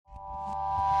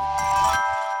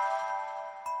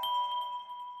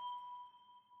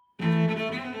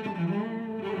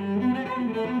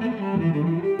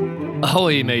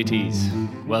Ahoy, mateys!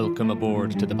 Welcome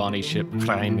aboard to the bonny ship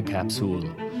Crime Capsule.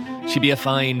 She be a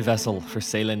fine vessel for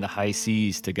sailing the high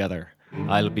seas together.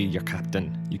 I'll be your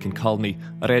captain. You can call me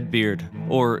Redbeard,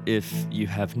 or if you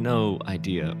have no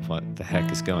idea what the heck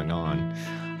is going on,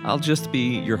 I'll just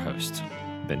be your host,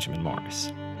 Benjamin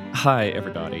Morris. Hi,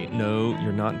 everybody. No,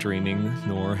 you're not dreaming,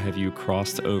 nor have you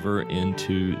crossed over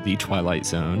into the Twilight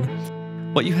Zone.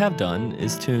 What you have done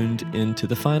is tuned into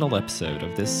the final episode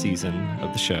of this season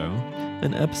of the show,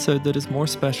 an episode that is more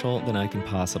special than I can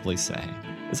possibly say.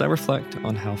 As I reflect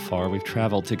on how far we've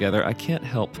traveled together, I can't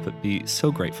help but be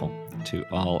so grateful to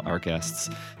all our guests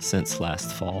since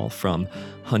last fall, from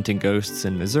hunting ghosts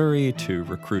in Missouri, to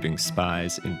recruiting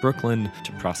spies in Brooklyn,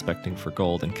 to prospecting for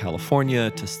gold in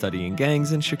California, to studying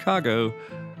gangs in Chicago,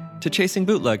 to chasing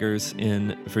bootleggers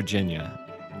in Virginia.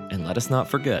 And let us not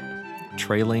forget,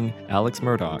 trailing Alex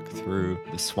Murdaugh through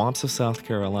the swamps of South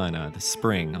Carolina this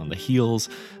spring on the heels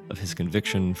of his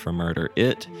conviction for murder.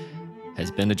 It has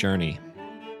been a journey.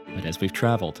 But as we've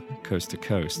traveled coast to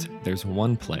coast, there's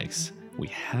one place we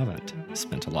haven't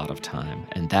spent a lot of time,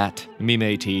 and that, me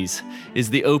mateys, is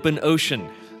the open ocean,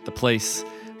 the place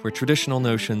where traditional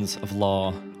notions of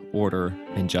law, order,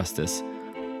 and justice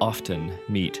often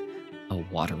meet a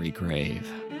watery grave.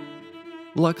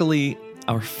 Luckily,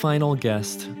 our final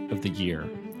guest of the year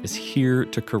is here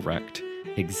to correct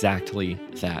exactly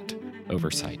that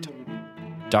oversight.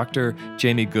 Dr.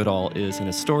 Jamie Goodall is an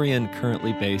historian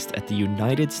currently based at the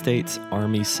United States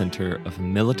Army Center of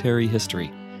Military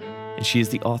History, and she is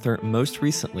the author most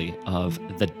recently of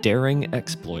The Daring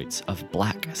Exploits of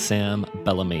Black Sam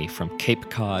Bellamy from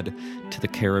Cape Cod to the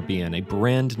Caribbean, a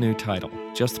brand new title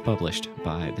just published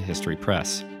by the History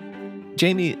Press.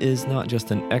 Jamie is not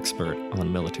just an expert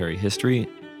on military history,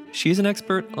 she's an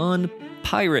expert on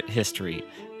pirate history.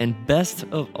 And best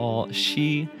of all,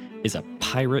 she is a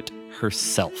pirate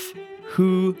herself.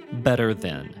 Who better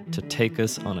than to take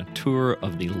us on a tour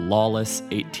of the lawless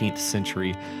 18th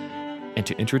century and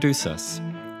to introduce us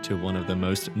to one of the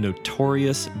most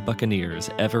notorious buccaneers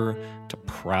ever to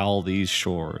prowl these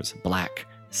shores, Black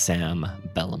Sam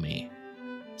Bellamy.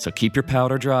 So keep your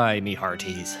powder dry, me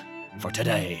hearties, for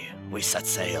today we set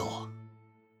sail.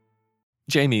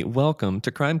 Jamie, welcome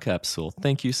to Crime Capsule.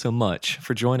 Thank you so much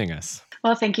for joining us.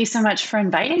 Well, thank you so much for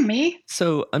inviting me.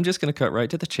 So I'm just going to cut right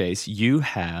to the chase. You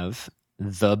have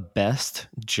the best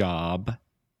job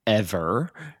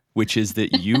ever, which is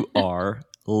that you are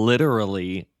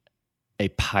literally a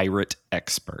pirate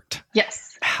expert.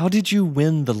 Yes. How did you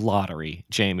win the lottery,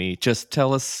 Jamie? Just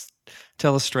tell us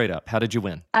straight up. How did you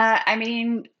win?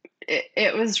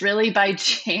 It was really by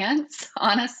chance,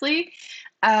 honestly.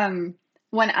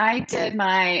 When I did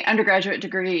my undergraduate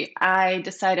degree, I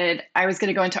decided I was going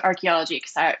to go into archaeology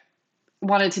because I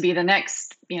wanted to be the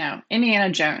next, Indiana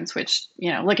Jones, which,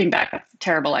 looking back, that's a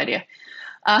terrible idea.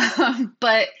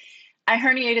 But I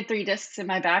herniated 3 discs in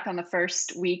my back on the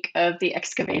first week of the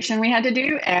excavation we had to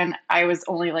do. And I was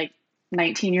only like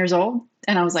 19 years old.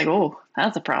 And I was like, oh,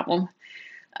 that's a problem.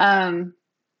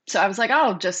 So I was like,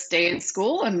 I'll just stay in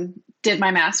school, and did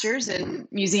my master's in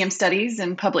museum studies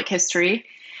and public history.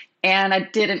 And I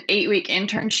did an 8-week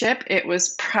internship. It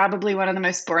was probably one of the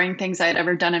most boring things I'd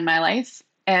ever done in my life.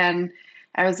 And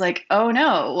I was like, oh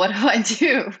no, what do I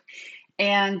do?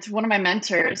 And one of my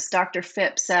mentors, Dr.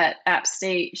 Phipps at App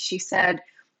State, she said,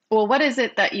 well, what is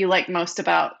it that you like most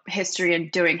about history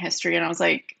and doing history? And I was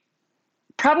like,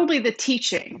 probably the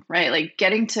teaching, right? Like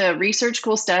getting to research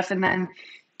cool stuff and then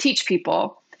teach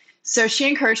people. So she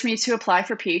encouraged me to apply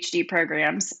for PhD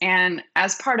programs. And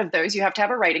as part of those, you have to have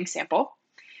a writing sample.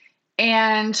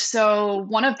 And so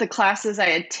one of the classes I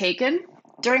had taken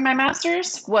during my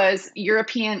master's was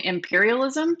European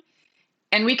imperialism.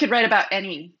 And we could write about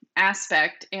any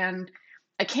aspect. And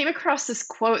I came across this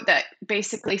quote that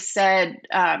basically said,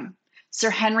 Sir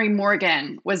Henry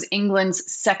Morgan was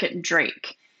England's second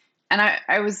Drake. And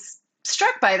I was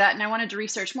struck by that, and I wanted to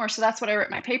research more. So that's what I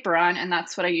wrote my paper on, and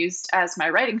that's what I used as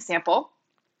my writing sample.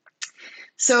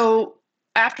 So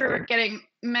after getting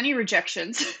many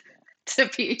rejections to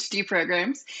PhD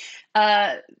programs,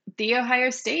 the Ohio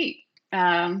State,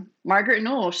 Margaret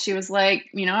Newell, she was like,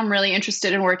 I'm really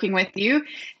interested in working with you.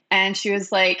 And she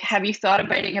was like, have you thought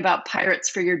of writing about pirates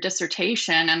for your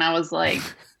dissertation? And I was like,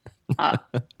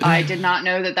 I did not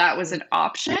know that was an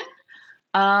option.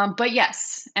 But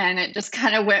yes, and it just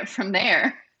kind of went from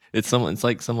there. It's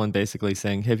like someone basically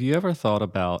saying, have you ever thought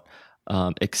about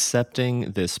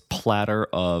accepting this platter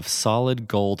of solid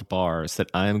gold bars that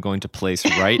I am going to place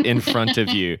right in front of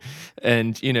you.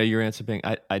 And, your answer being,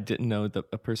 I didn't know that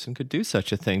a person could do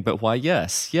such a thing, but why,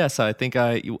 yes, I think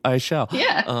I shall.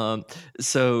 Yeah.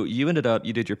 So you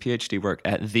did your PhD work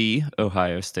at the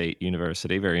Ohio State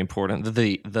University, very important,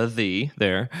 the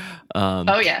there.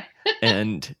 Oh, yeah.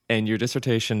 And your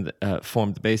dissertation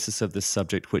formed the basis of this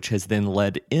subject, which has then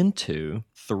led into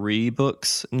 3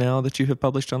 books now that you have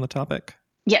published on the topic.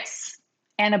 Yes.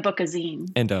 And a bookazine.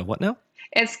 And what now?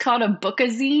 It's called a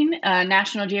bookazine.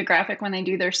 National Geographic, when they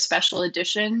do their special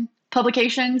edition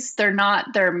publications, they're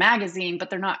a magazine, but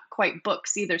they're not quite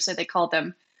books either. So they call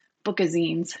them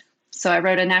bookazines. So I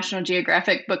wrote a National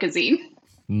Geographic bookazine.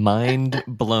 Mind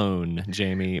blown,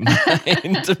 Jamie.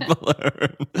 Mind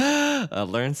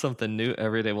blown. Learn something new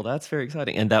every day. Well, that's very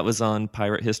exciting. And that was on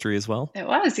pirate history as well? It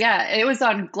was, yeah. It was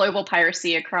on global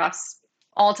piracy across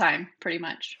all time, pretty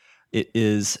much. It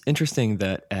is interesting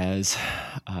that as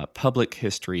public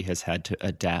history has had to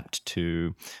adapt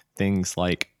to things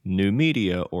like new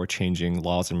media or changing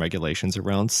laws and regulations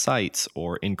around sites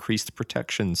or increased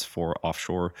protections for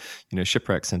offshore,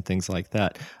 shipwrecks and things like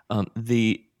that,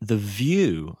 the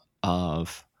view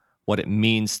of what it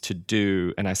means to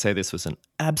do, and I say this with an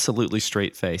absolutely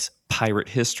straight face, pirate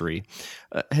history,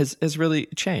 has really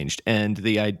changed. And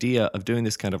the idea of doing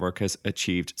this kind of work has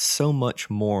achieved so much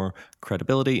more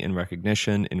credibility and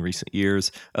recognition in recent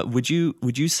years. Would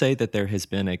you say that there has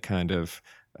been a kind of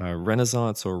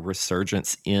renaissance or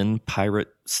resurgence in pirate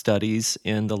studies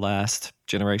in the last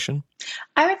generation?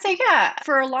 I would say, yeah.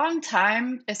 For a long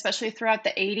time, especially throughout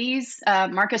the 80s,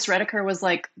 Marcus Rediker was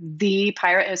like the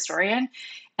pirate historian,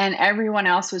 and everyone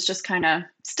else was just kind of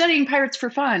studying pirates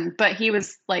for fun, but he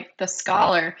was like the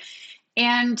scholar.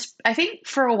 And I think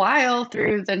for a while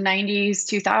through the 90s,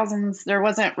 2000s, there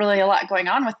wasn't really a lot going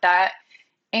on with that.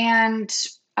 And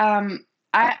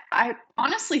I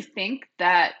honestly think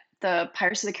that the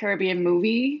Pirates of the Caribbean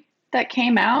movie that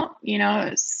came out,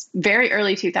 it's very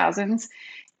early 2000s.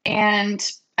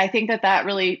 And I think that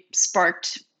really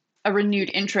sparked a renewed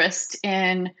interest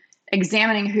in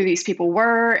examining who these people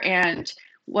were and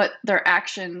what their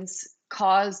actions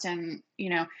caused, and,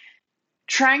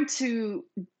 trying to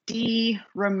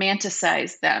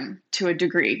de-romanticize them to a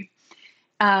degree.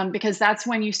 Because that's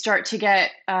when you start to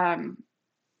get,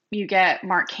 you get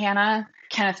Mark Hanna,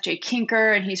 Kenneth J.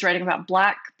 Kinker, and he's writing about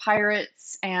Black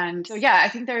pirates. And so, yeah, I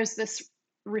think there's this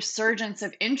resurgence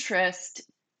of interest,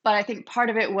 but I think part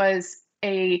of it was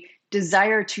a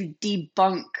desire to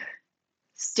debunk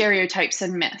stereotypes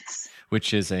and myths.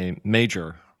 Which is a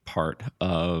major part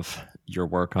of your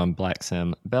work on Black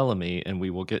Sam Bellamy, and we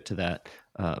will get to that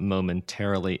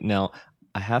momentarily. Now,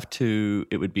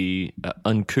 it would be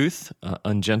uncouth,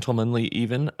 ungentlemanly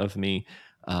even of me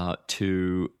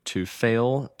to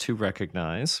fail to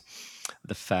recognize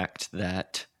the fact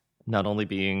that not only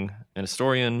being an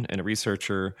historian and a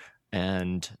researcher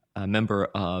and a member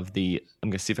of I'm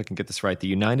going to see if I can get this right, the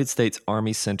United States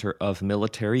Army Center of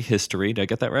Military History. Did I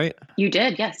get that right? You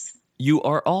did, yes. You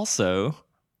are also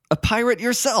a pirate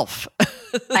yourself.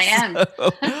 I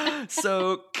am.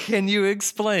 So can you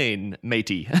explain,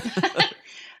 matey?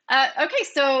 Okay,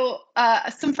 so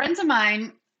some friends of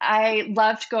mine, I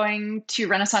loved going to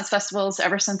Renaissance festivals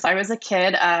ever since I was a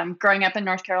kid. Growing up in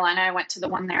North Carolina, I went to the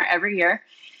one there every year.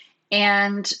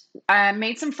 And I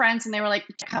made some friends, and they were like,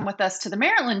 come with us to the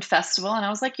Maryland Festival. And I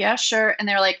was like, yeah, sure. And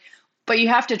they were like, but you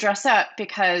have to dress up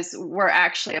because we're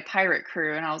actually a pirate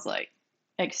crew. And I was like,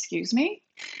 excuse me?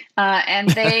 And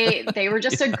they were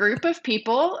just a group of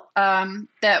people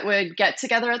that would get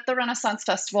together at the Renaissance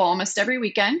Festival almost every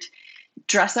weekend,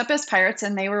 dress up as pirates,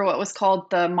 and they were what was called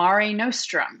the Mare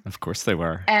Nostrum. Of course they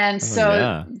were. And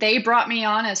so they brought me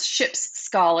on as ship's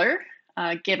scholar,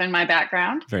 given my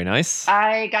background. Very nice.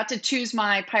 I got to choose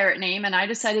my pirate name, and I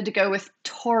decided to go with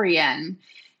Torian.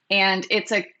 And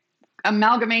it's a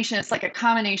amalgamation. It's like a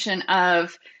combination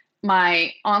of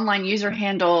my online user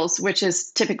handles, which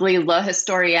is typically Le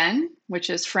Historien, which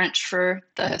is French for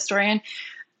the historian,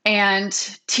 and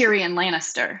Tyrion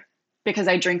Lannister, because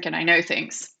I drink and I know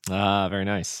things. Ah, very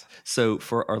nice. So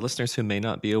for our listeners who may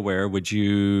not be aware, would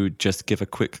you just give a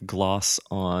quick gloss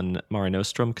on Mare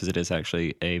Nostrum? Because it is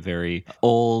actually a very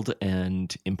old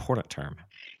and important term.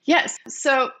 Yes.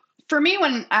 So for me,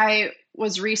 when I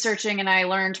was researching and I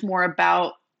learned more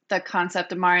about the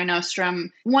concept of Mare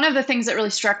Nostrum, one of the things that really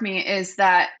struck me is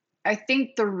that I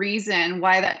think the reason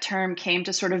why that term came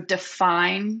to sort of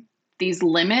define these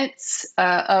limits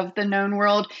of the known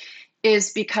world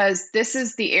is because this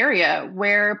is the area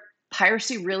where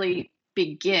piracy really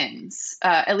begins,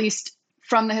 at least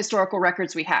from the historical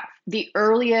records we have. The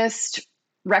earliest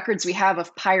records we have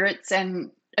of pirates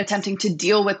and attempting to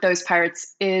deal with those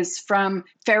pirates is from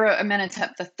Pharaoh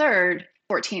Amenhotep III,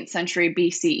 14th century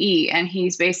BCE. And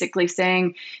he's basically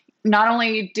saying, not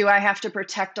only do I have to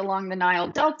protect along the Nile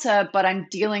Delta, but I'm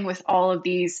dealing with all of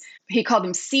these, he called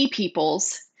them sea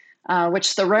peoples,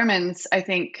 which the Romans, I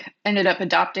think, ended up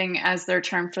adopting as their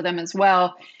term for them as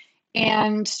well.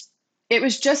 And it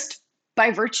was just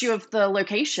by virtue of the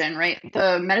location, right?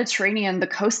 The Mediterranean, the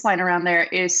coastline around there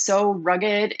is so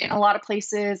rugged in a lot of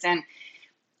places. And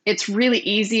it's really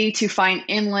easy to find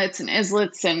inlets and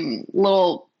islets and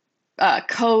little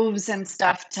coves and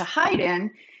stuff to hide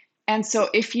in. And so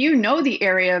if you know the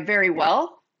area very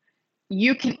well,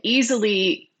 you can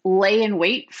easily lay in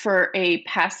wait for a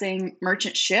passing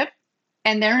merchant ship,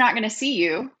 and they're not going to see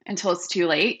you until it's too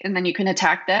late. And then you can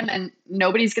attack them, and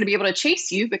nobody's going to be able to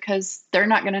chase you because they're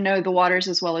not going to know the waters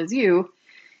as well as you.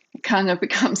 It kind of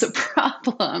becomes a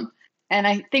problem. And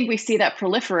I think we see that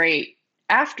proliferate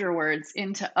afterwards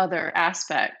into other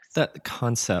aspects. That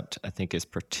concept, I think, is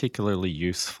particularly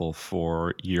useful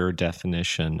for your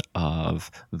definition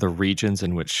of the regions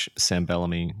in which Sam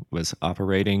Bellamy was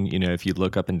operating. You know, if you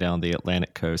look up and down the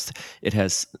Atlantic coast, it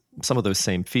has some of those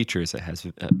same features. It has,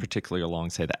 particularly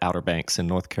along, say, the Outer Banks in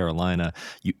North Carolina.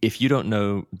 If you don't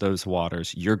know those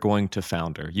waters, you're going to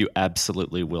founder. You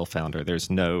absolutely will founder. There's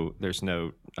no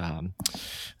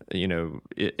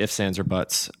ifs, ands, or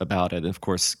buts about it. And of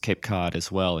course, Cape Cod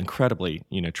as well, incredibly,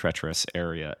 treacherous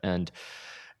area.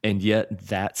 And yet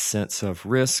that sense of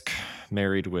risk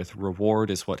married with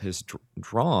reward is what has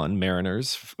drawn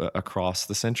mariners across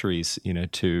the centuries,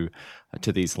 to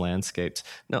these landscapes.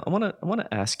 Now, I want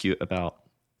to ask you about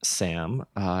Sam,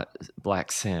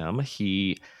 Black Sam.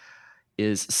 He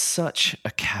is such a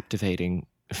captivating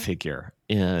figure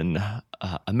in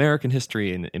American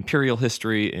history, in imperial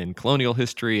history, in colonial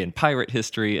history, in pirate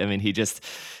history. I mean, he just,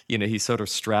 he sort of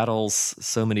straddles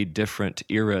so many different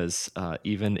eras,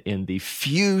 even in the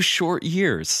few short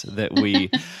years that we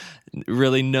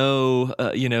really know,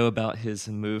 about his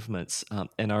movements.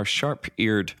 And our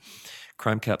sharp-eared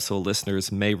Crime Capsule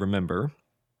listeners may remember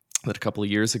that a couple of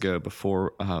years ago,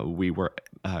 before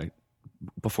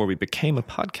we became a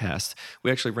podcast, we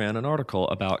actually ran an article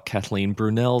about Kathleen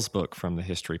Brunel's book from the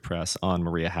History Press on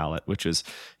Maria Hallett, which is,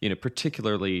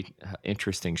 particularly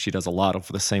interesting. She does a lot of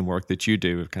the same work that you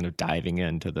do, of kind of diving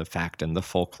into the fact and the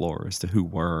folklore as to who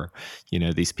were,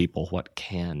 these people, what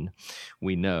can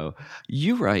we know.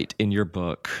 You write in your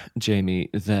book, Jamie,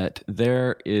 that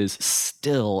there is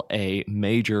still a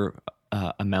major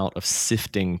amount of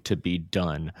sifting to be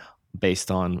done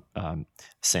based on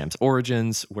Sam's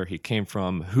origins, where he came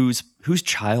from, whose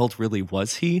child really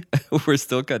was he? We're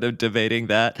still kind of debating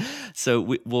that.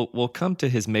 So we'll come to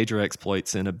his major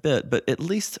exploits in a bit, but at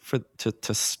least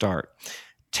to start,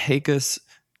 take us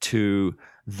to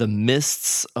the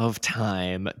mists of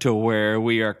time, to where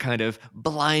we are kind of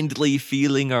blindly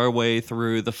feeling our way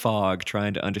through the fog,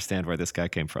 trying to understand where this guy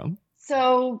came from.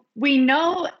 So we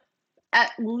know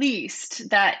at least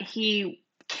that he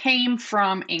came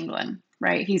from England,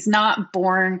 right? He's not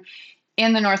born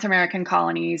in the North American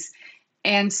colonies.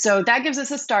 And so that gives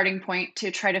us a starting point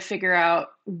to try to figure out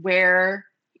where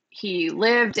he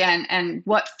lived and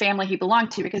what family he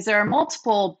belonged to, because there are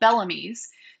multiple Bellamys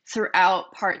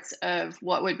throughout parts of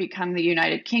what would become the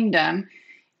United Kingdom.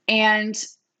 And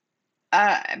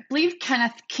I believe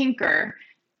Kenneth Kinker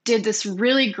did this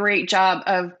really great job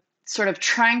of sort of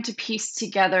trying to piece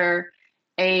together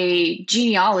a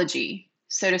genealogy,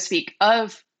 so to speak,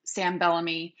 of Sam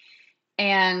Bellamy,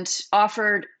 and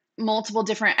offered multiple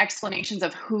different explanations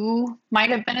of who might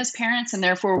have been his parents and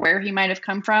therefore where he might have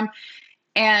come from.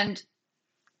 And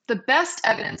the best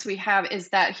evidence we have is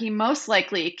that he most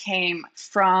likely came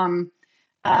from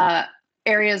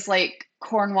areas like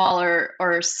Cornwall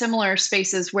or similar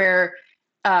spaces where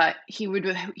he would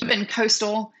have been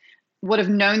coastal, would have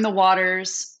known the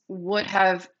waters, would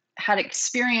have had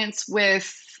experience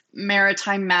with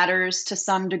maritime matters to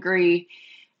some degree.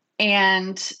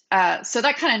 And so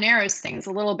that kind of narrows things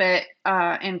a little bit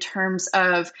in terms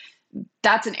of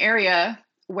that's an area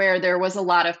where there was a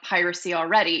lot of piracy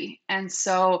already. And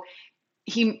so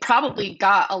he probably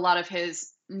got a lot of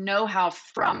his know-how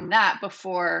from that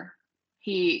before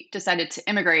he decided to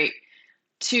immigrate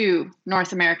to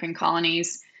North American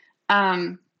colonies.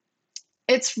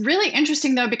 It's really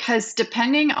interesting, though, because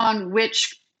depending on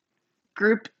which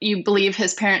group you believe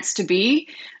his parents to be,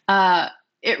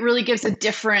 it really gives a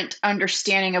different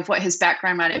understanding of what his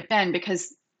background might have been,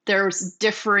 because there's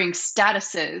differing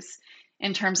statuses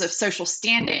in terms of social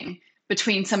standing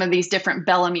between some of these different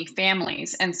Bellamy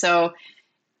families. And so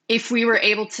if we were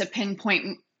able to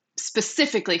pinpoint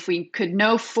specifically, if we could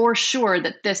know for sure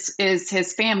that this is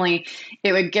his family,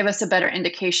 it would give us a better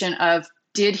indication of,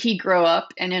 did he grow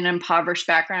up in an impoverished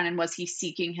background and was he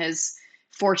seeking his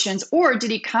fortunes, or did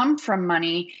he come from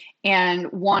money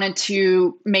and wanted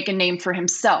to make a name for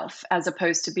himself as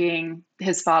opposed to being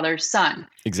his father's son?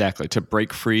 Exactly. To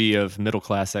break free of middle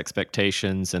class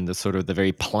expectations and the sort of the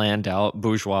very planned out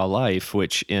bourgeois life,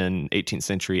 which in 18th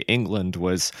century England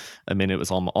was, I mean, it was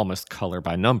almost color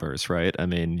by numbers, right? I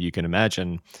mean, you can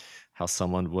imagine how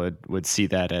someone would see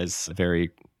that as very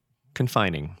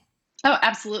confining. Oh,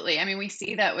 absolutely. I mean, we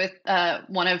see that with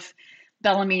one of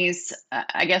Bellamy's,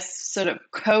 I guess, sort of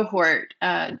cohort.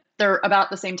 They're about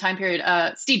the same time period,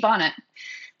 Steve Bonnet.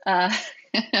 Uh,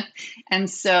 and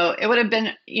so it would have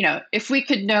been, if we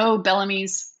could know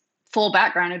Bellamy's full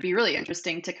background, it'd be really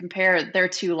interesting to compare their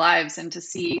two lives and to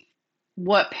see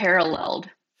what paralleled.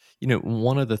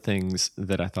 One of the things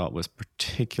that I thought was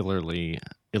particularly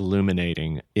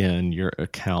illuminating in your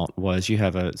account was you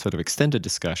have a sort of extended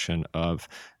discussion of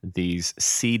these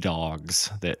sea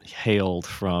dogs that hailed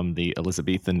from the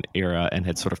Elizabethan era and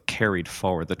had sort of carried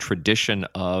forward the tradition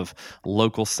of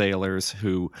local sailors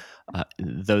who,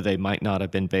 though they might not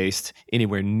have been based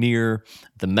anywhere near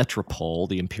the metropole,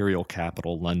 the imperial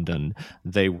capital, London,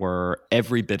 they were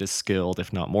every bit as skilled,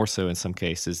 if not more so in some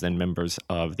cases, than members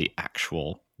of the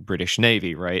actual British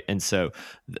Navy, right? And so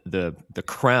the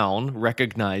crown,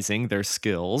 recognizing their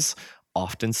skills,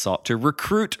 often sought to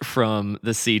recruit from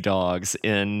the sea dogs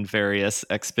in various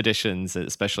expeditions,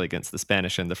 especially against the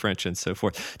Spanish and the French and so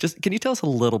forth. Just can you tell us a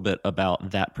little bit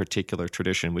about that particular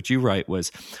tradition, which you write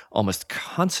was almost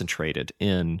concentrated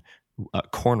in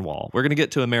Cornwall? We're going to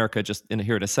get to America just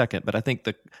here in a second, but I think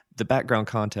the background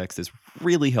context is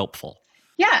really helpful.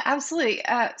 Yeah, absolutely.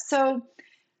 So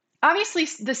obviously,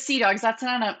 the Sea Dogs, that's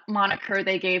not a moniker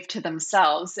they gave to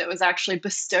themselves. It was actually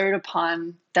bestowed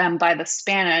upon them by the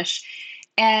Spanish.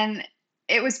 And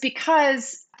it was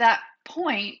because at that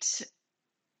point,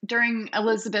 during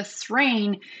Elizabeth's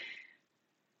reign,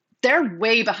 they're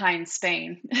way behind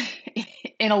Spain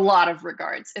in a lot of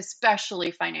regards,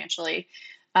 especially financially,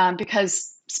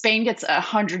 because Spain gets a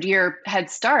 100-year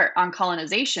head start on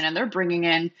colonization, and they're bringing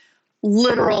in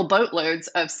literal boatloads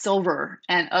of silver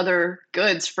and other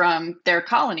goods from their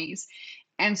colonies.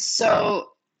 And so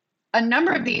a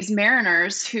number of these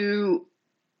mariners who,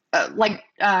 like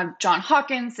John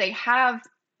Hawkins, they have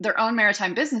their own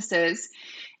maritime businesses,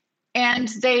 and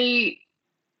they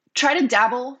try to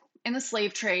dabble in the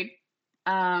slave trade,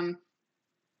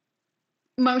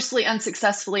 mostly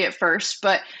unsuccessfully at first.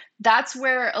 But that's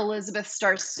where Elizabeth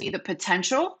starts to see the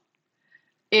potential,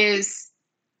 is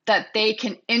that they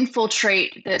can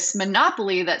infiltrate this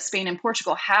monopoly that Spain and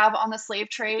Portugal have on the slave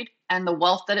trade and the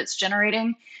wealth that it's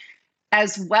generating,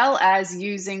 as well as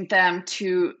using them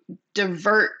to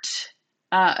divert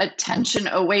attention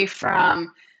away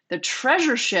from the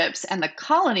treasure ships and the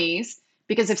colonies.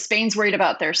 Because if Spain's worried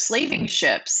about their slaving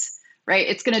ships, right,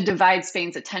 it's going to divide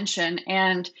Spain's attention.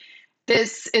 And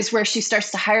this is where she starts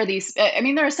to hire these, I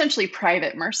mean, they're essentially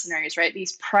private mercenaries, right?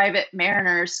 These private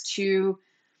mariners to,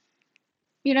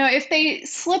 if they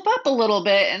slip up a little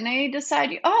bit and they decide,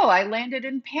 oh, I landed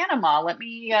in Panama, let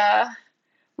me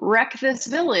wreck this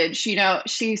village.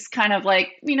 She's kind of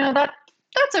like,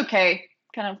 that's okay.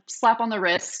 Kind of slap on the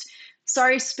wrist.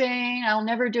 Sorry, Spain, I'll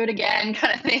never do it again,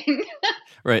 kind of thing.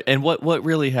 Right. And what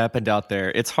really happened out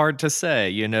there, it's hard to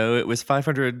say. It was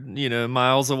 500,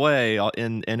 miles away,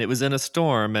 and it was in a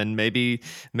storm, and maybe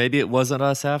it wasn't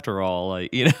us after all. Like,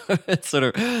 it's sort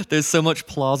of, there's so much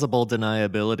plausible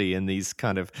deniability in these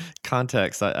kind of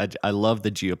contexts. I love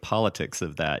the geopolitics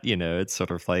of that. It's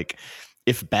sort of like,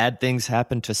 if bad things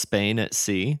happen to Spain at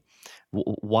sea,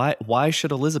 why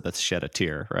should Elizabeth shed a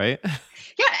tear, right?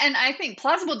 Yeah, and I think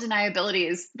plausible deniability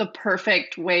is the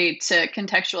perfect way to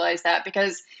contextualize that,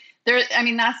 because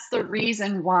that's the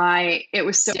reason why it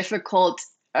was so difficult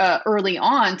early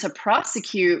on to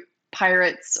prosecute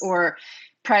pirates or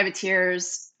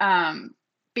privateers,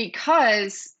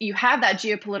 because you have that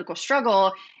geopolitical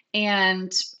struggle,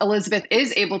 and Elizabeth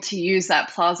is able to use that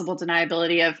plausible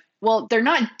deniability of, well, they're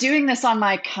not doing this on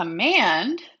my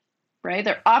command, right?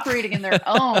 They're operating in their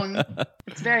own.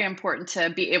 It's very important to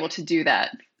be able to do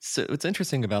that. So what's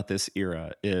interesting about this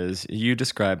era is you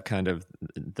describe kind of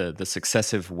the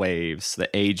successive waves, the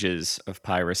ages of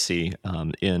piracy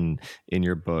in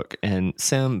your book. And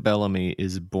Sam Bellamy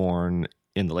is born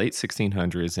in the late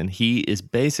 1600s, and he is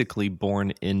basically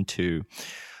born into,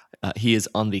 he is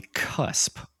on the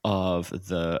cusp of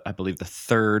I believe the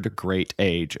third great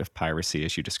age of piracy,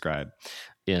 as you describe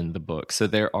in the book. So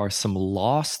there are some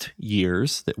lost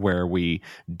years where we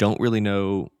don't really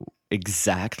know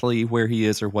exactly where he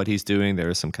is or what he's doing. There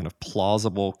are some kind of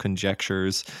plausible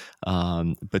conjectures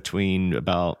between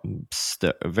about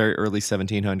very early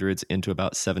 1700s into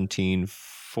about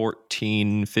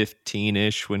 1714,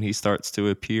 15-ish, when he starts to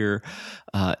appear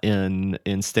in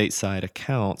stateside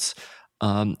accounts.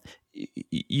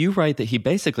 You write that he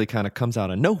basically kind of comes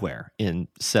out of nowhere in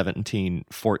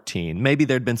 1714. Maybe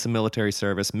there'd been some military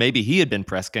service. Maybe he had been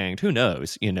press ganged. Who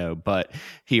knows? But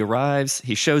he arrives,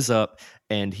 he shows up,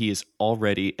 and he is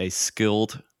already a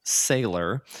skilled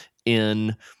sailor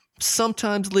in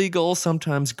sometimes legal,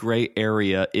 sometimes gray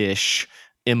area-ish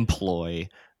employ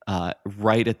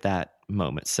right at that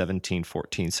moment,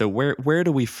 1714. So where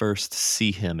do we first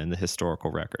see him in the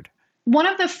historical record? One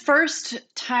of the first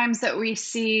times that we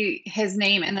see his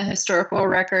name in the historical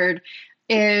record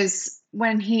is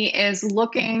when he is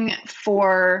looking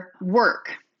for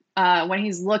work, when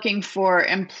he's looking for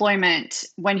employment,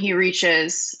 when he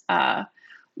reaches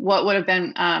what would have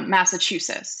been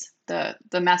Massachusetts, the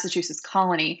Massachusetts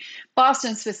colony,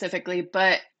 Boston specifically,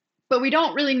 but we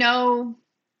don't really know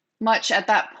much at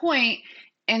that point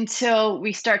until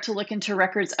we start to look into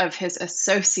records of his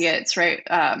associates, right?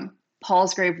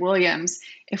 Palsgrave Williams.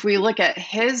 If we look at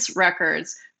his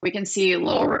records, we can see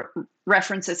little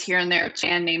references here and there to a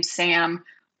man named Sam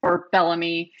or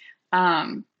Bellamy.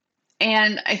 And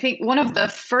I think one of the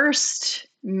first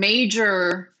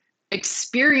major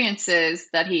experiences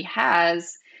that he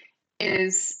has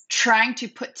is trying to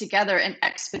put together an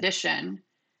expedition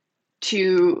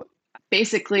to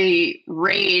basically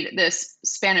raid this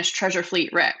Spanish treasure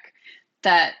fleet wreck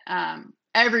that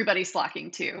everybody's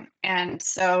flocking to. And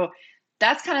so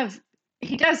that's kind of,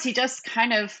 he just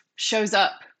kind of shows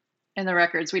up in the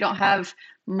records. We don't have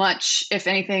much, if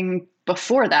anything,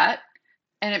 before that.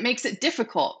 And it makes it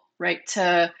difficult, right,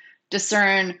 to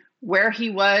discern where he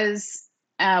was,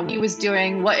 what he was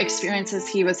doing, what experiences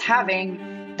he was having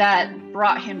that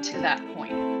brought him to that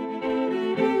point.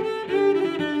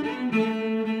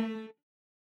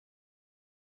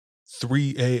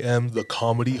 "3 a.m., the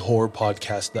comedy horror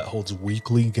podcast that holds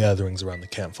weekly gatherings around the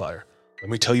campfire. Let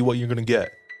me tell you what you're going to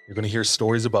get. You're going to hear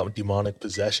stories about demonic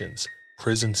possessions,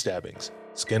 prison stabbings,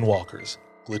 skinwalkers,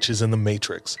 glitches in the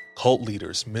Matrix, cult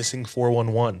leaders, missing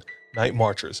 411, night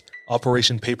marchers,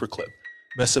 Operation Paperclip,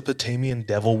 Mesopotamian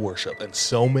devil worship, and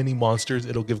so many monsters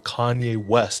it'll give Kanye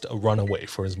West a runaway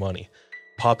for his money.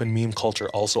 Pop and meme culture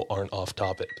also aren't off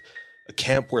topic. A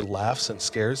camp where laughs and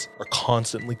scares are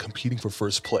constantly competing for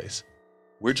first place.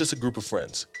 We're just a group of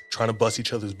friends, trying to bust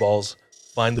each other's balls,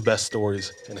 find the best stories,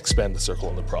 and expand the circle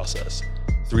in the process.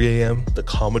 3 a.m., the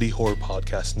comedy horror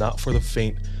podcast not for the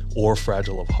faint or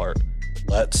fragile of heart.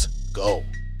 Let's go.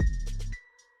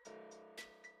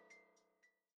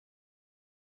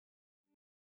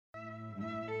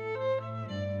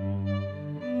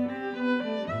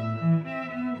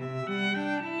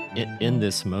 In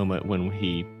this moment when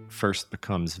he first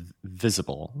becomes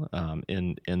visible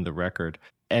in the record,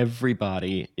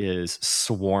 everybody is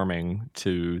swarming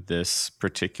to this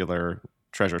particular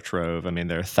treasure trove. I mean,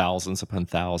 there are thousands upon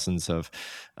thousands of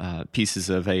pieces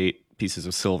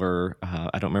of silver.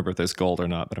 I don't remember if there's gold or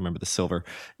not, but I remember the silver.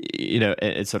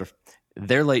 It's sort of,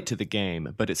 they're late to the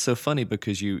game, but it's so funny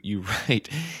because you write,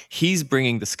 he's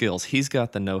bringing the skills, he's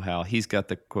got the know-how, he's got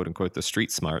the quote unquote the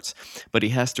street smarts, but he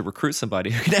has to recruit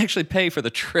somebody who can actually pay for the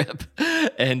trip.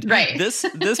 And right. this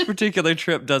particular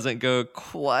trip doesn't go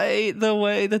quite the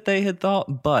way that they had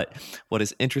thought. But what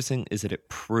is interesting is that it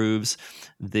proves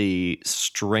the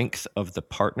strength of the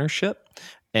partnership.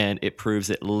 And it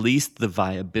proves at least the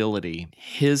viability,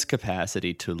 his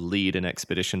capacity to lead an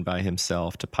expedition by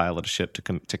himself, to pilot a ship,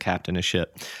 to captain a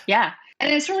ship. Yeah.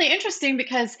 And it's really interesting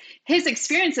because his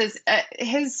experiences,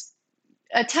 his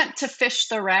attempt to fish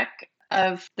the wreck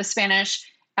of the Spanish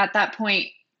at that point,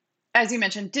 as you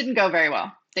mentioned, didn't go very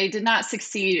well. They did not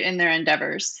succeed in their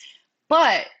endeavors.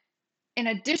 But in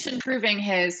addition to proving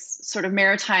his sort of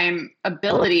maritime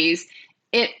abilities,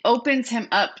 it opens him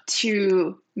up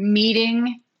to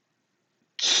meeting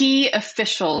key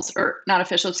officials, or not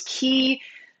officials, key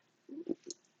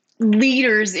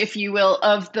leaders, if you will,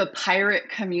 of the pirate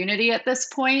community at this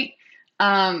point.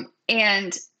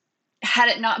 And had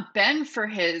it not been for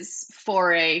his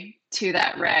foray to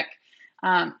that wreck,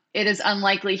 it is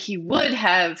unlikely he would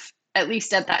have, at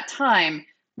least at that time,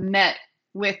 met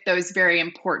with those very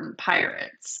important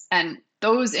pirates. And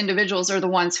those individuals are the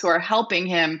ones who are helping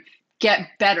him get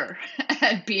better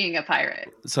at being a pirate.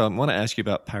 So I want to ask you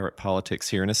about pirate politics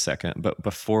here in a second, but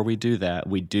before we do that,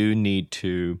 we do need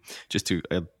to just do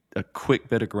a quick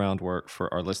bit of groundwork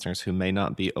for our listeners who may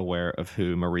not be aware of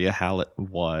who Maria Hallett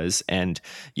was. And,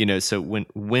 so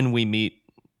when we meet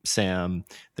Sam,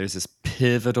 there's this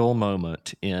pivotal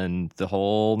moment in the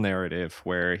whole narrative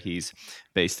where he's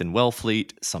based in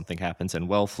Wellfleet. Something happens in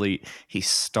Wellfleet. He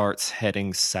starts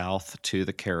heading south to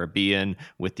the Caribbean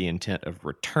with the intent of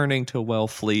returning to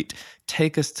Wellfleet.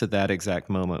 Take us to that exact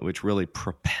moment, which really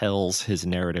propels his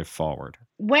narrative forward.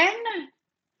 When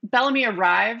Bellamy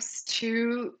arrives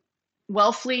to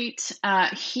Wellfleet,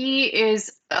 he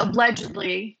is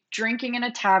allegedly drinking in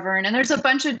a tavern, and there's a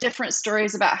bunch of different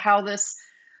stories about how this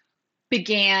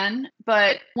began,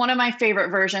 but one of my favorite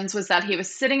versions was that he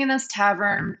was sitting in this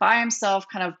tavern by himself,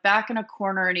 kind of back in a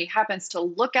corner, and he happens to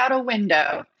look out a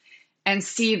window and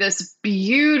see this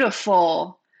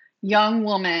beautiful young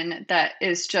woman that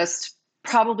is just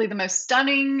probably the most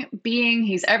stunning being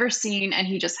he's ever seen, and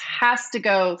he just has to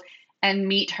go and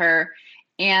meet her.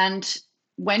 And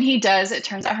when he does, it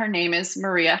turns out her name is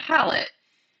Maria Hallett.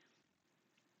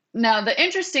 Now, the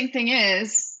interesting thing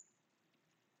is,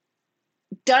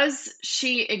 does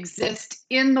she exist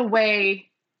in the way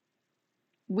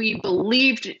we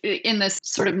believed in this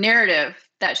sort of narrative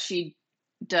that she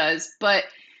does? But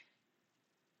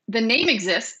the name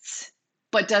exists,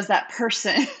 but does that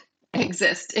person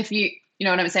exist? If you know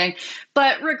what I'm saying.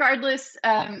 But regardless,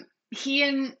 he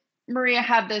and Maria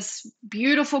have this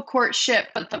beautiful courtship,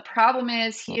 but the problem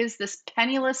is he is this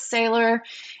penniless sailor,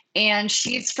 and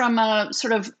she's from a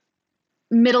sort of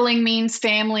middling means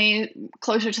family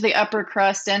closer to the upper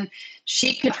crust, and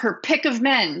she could have her pick of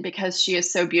men because she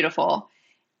is so beautiful,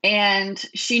 and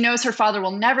she knows her father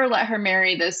will never let her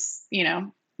marry this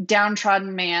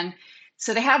downtrodden man.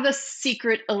 So they have this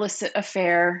secret illicit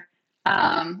affair.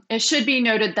 It should be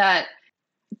noted that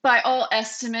by all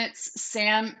estimates,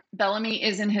 Sam Bellamy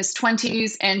is in his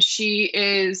 20s and she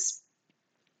is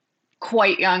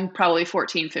quite young, probably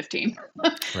 14, 15.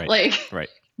 Right.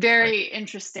 Very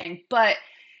interesting. But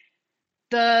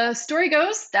the story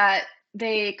goes that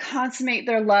they consummate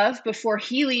their love before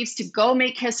he leaves to go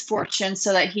make his fortune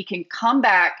so that he can come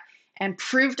back and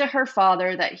prove to her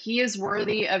father that he is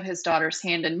worthy of his daughter's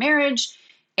hand in marriage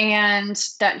and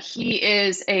that he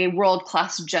is a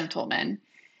world-class gentleman.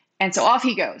 And so off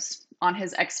he goes on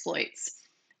his exploits.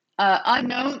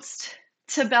 Unknowns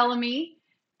to Bellamy,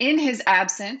 in his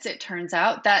absence, it turns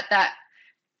out that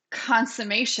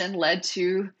consummation led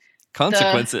to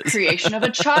consequences, the creation of a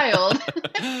child.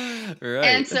 Right.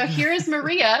 And so here is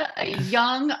Maria, a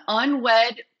young,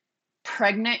 unwed,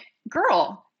 pregnant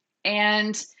girl.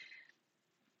 And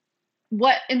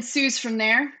what ensues from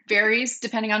there varies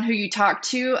depending on who you talk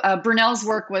to. Brunel's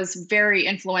work was very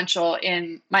influential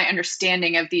in my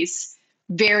understanding of these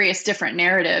various different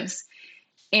narratives.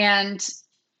 And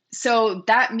so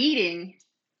that meeting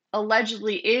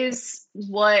allegedly is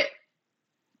what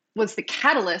was the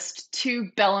catalyst to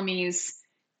Bellamy's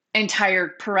entire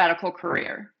piratical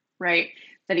career, right?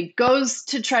 That he goes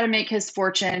to try to make his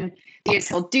fortune.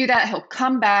 He'll do that. He'll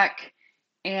come back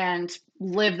and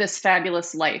live this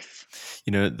fabulous life.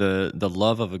 The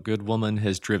love of a good woman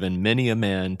has driven many a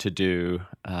man to do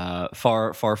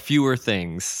far fewer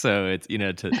things. So it's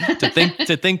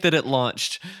to think that it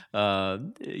launched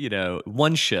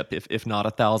one ship, if not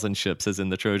 1,000 ships, as in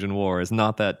the Trojan War, is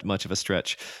not that much of a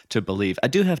stretch to believe. I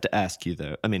do have to ask you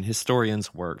though. I mean,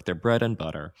 historians' work, their bread and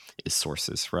butter is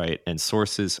sources, right? And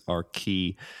sources are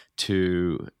key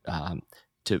to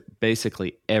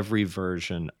basically every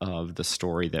version of the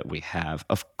story that we have.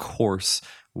 Of course,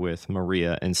 with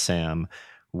Maria and Sam,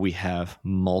 we have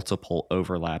multiple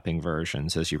overlapping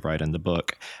versions, as you write in the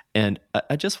book. And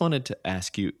I just wanted to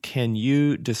ask you, can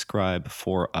you describe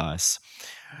for us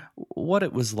what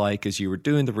it was like as you were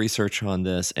doing the research on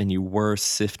this and you were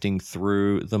sifting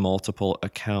through the multiple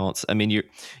accounts? I mean,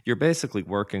 you're basically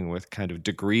working with kind of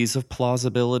degrees of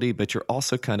plausibility, but you're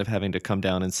also kind of having to come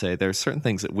down and say there are certain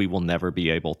things that we will never be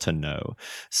able to know.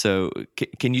 So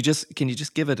can you just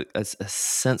give it a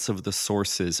sense of the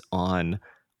sources on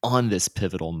this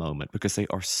pivotal moment, because they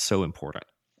are so important?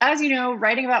 As you know,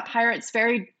 writing about pirates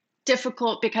very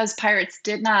difficult because pirates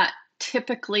did not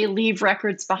typically leave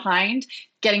records behind.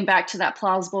 Getting back to that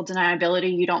plausible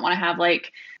deniability, you don't want to have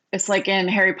it's like in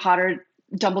Harry Potter,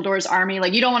 Dumbledore's army.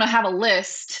 You don't want to have a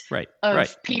list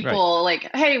of people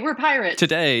hey, we're pirates.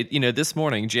 Today, this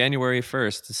morning, January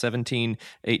 1st,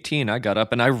 1718, I got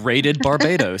up and I raided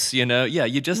Barbados. You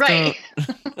just don't.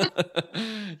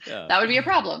 Yeah. That would be a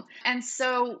problem. And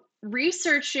so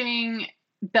researching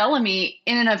Bellamy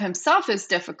in and of himself is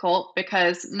difficult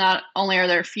because not only are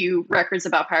there few records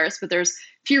about pirates, but there's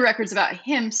few records about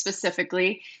him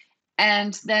specifically.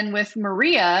 And then with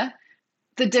Maria,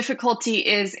 the difficulty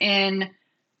is in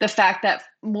the fact that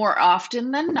more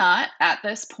often than not, at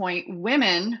this point,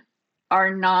 women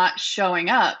are not showing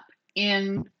up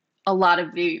in a lot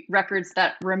of the records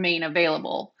that remain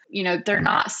available. They're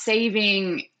not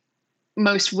saving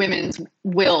most women's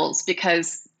wills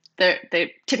because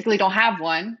they typically don't have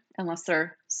one unless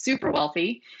they're super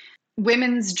wealthy.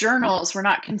 Women's journals were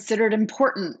not considered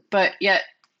important, but yet,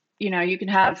 you can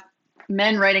have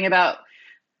men writing about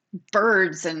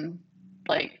birds and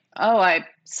like, oh, I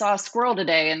saw a squirrel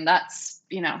today, and that's,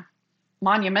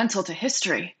 monumental to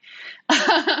history.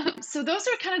 So those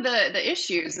are kind of the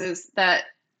issues, is that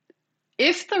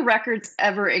if the records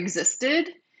ever existed,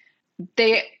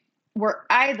 they were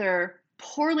either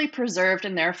poorly preserved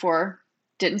and therefore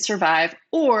didn't survive,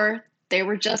 or they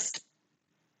were just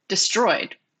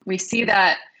destroyed. We see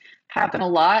that happen a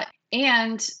lot.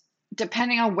 And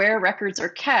depending on where records are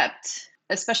kept,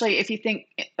 especially if you think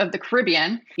of the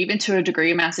Caribbean, even to a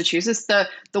degree, Massachusetts,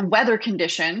 the weather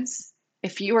conditions,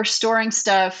 if you are storing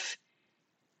stuff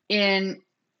in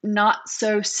not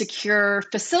so secure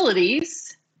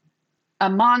facilities, a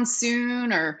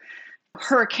monsoon or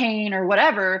hurricane or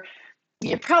whatever,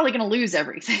 you're probably going to lose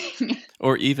everything.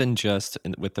 Or even just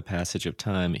with the passage of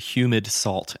time, humid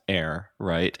salt air,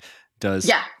 right,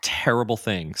 does terrible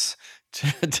things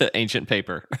to ancient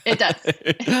paper. It does.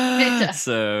 It does.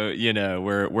 So,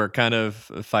 we're kind of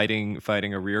fighting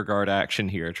a rearguard action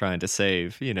here, trying to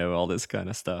save, all this kind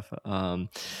of stuff.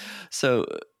 So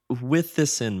with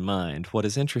this in mind, what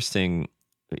is interesting,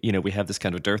 we have this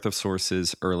kind of dearth of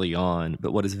sources early on,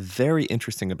 but what is very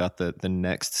interesting about the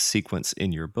next sequence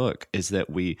in your book is that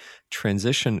we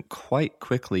transition quite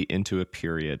quickly into a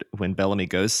period when Bellamy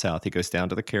goes south. He goes down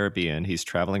to the Caribbean. He's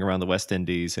traveling around the West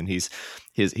Indies, and he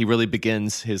really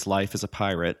begins his life as a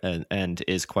pirate and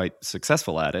is quite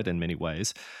successful at it in many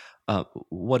ways.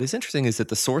 What is interesting is that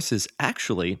the sources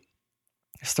actually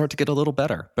start to get a little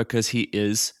better because he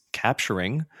is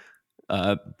capturing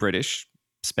British,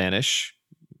 Spanish,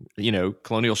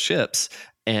 colonial ships,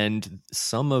 and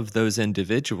some of those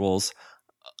individuals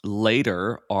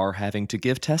later are having to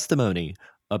give testimony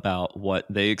about what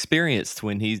they experienced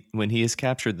when he has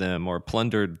captured them or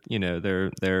plundered,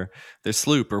 their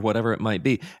sloop or whatever it might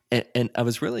be. And I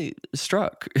was really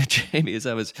struck, Jamie, as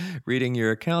I was reading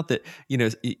your account, that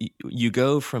you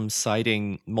go from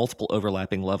citing multiple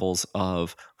overlapping levels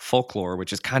of folklore,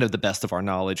 which is kind of the best of our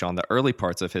knowledge on the early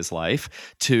parts of his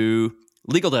life, to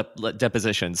legal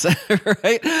depositions,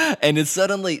 right? And it's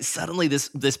suddenly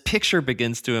this picture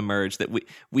begins to emerge that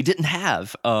we didn't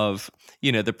have of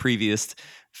the previous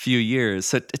few years.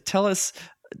 So tell us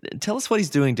what he's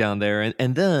doing down there,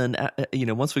 and then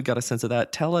once we've got a sense of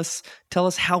that, tell us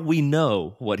how we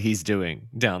know what he's doing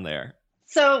down there.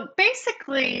 So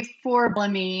basically, for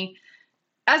Bellamy,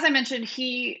 as I mentioned,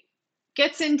 he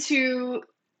gets into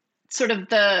sort of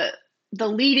the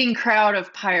leading crowd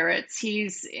of pirates.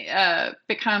 He's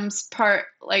becomes part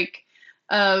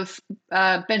of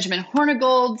Benjamin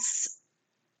Hornigold's,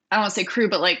 I don't want to say crew,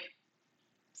 but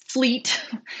fleet.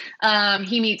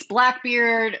 He meets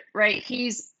Blackbeard, right?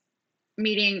 He's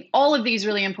meeting all of these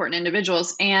really important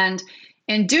individuals, and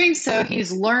in doing so,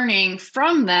 he's learning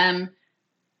from them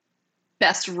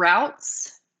best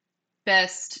routes,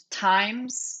 best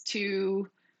times to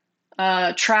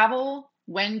travel,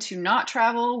 when to not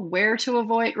travel, where to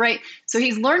avoid, right? So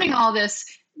he's learning all this,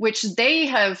 which they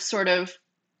have sort of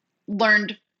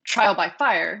learned trial by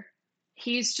fire.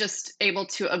 He's just able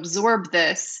to absorb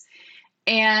this.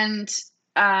 And,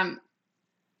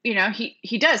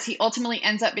 he ultimately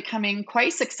ends up becoming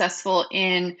quite successful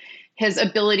in his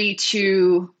ability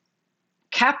to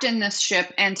captain this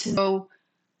ship and to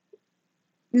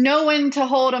know when to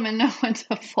hold them and know when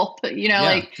to fold it.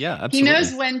 Absolutely. He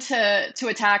knows when to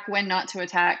attack, when not to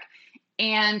attack.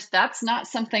 And that's not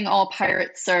something all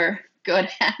pirates are good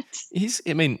at. He's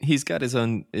got his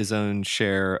own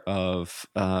share of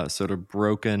sort of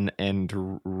broken and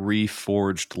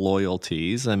reforged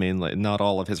loyalties. Not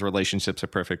all of his relationships are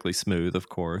perfectly smooth, of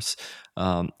course.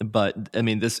 But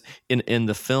this in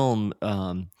the film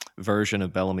version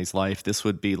of Bellamy's life, this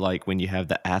would be like when you have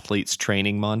the athletes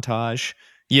training montage.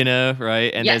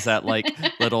 Right? And Yes. there's that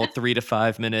little 3 to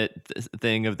 5 minute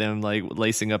thing of them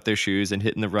lacing up their shoes and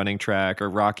hitting the running track, or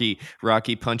Rocky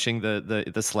punching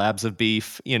the slabs of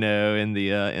beef, in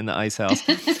the ice house.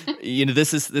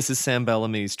 This is Sam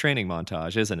Bellamy's training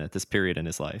montage, isn't it? This period in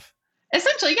his life.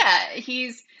 Essentially, yeah.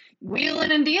 He's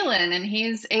wheeling and dealing, and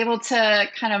he's able to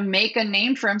kind of make a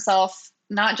name for himself,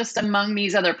 not just among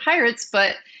these other pirates,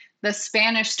 but the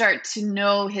Spanish start to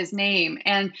know his name.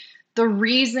 And the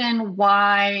reason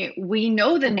why we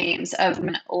know the names of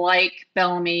men like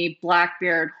Bellamy,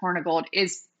 Blackbeard, Hornigold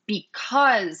is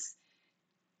because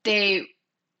they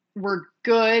were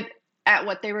good at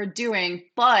what they were doing,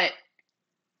 but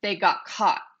they got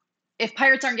caught. if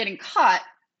pirates aren't getting caught,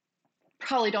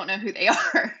 probably don't know who they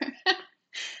are.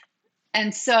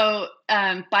 And so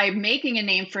by making a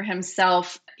name for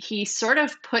himself, he sort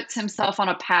of puts himself on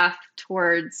a path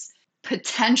towards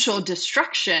potential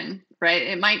destruction, right?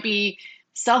 It might be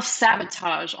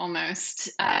self-sabotage almost,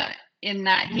 in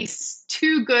that he's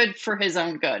too good for his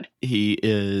own good. He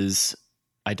is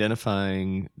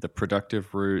identifying the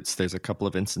productive routes. There's a couple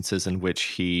of instances in which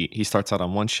he starts out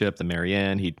on one ship, the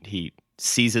Marianne. He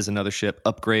seizes another ship,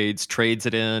 upgrades, trades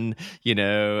it in,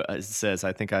 says,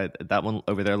 I think that one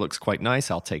over there looks quite nice.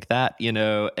 I'll take that,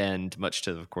 and much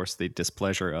to, of course, the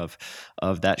displeasure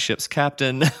of that ship's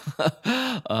captain.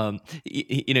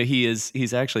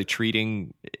 He's actually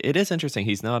treating, it is interesting.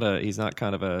 He's not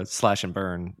kind of a slash and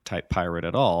burn type pirate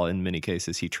at all. In many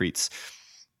cases, he treats,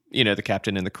 the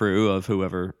captain and the crew of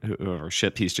whoever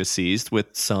ship he's just seized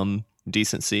with some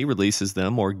decency, releases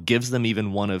them, or gives them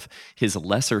even one of his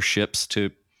lesser ships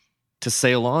to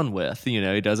sail on with.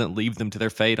 He doesn't leave them to their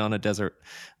fate on a desert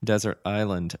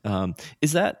island.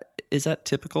 Is that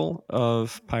typical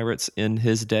of pirates in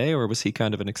his day, or was he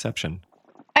kind of an exception?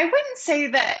 I wouldn't say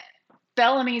that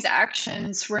Bellamy's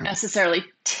actions were necessarily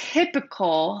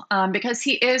typical, because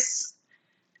he is,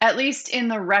 at least in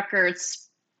the records,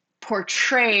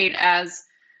 portrayed as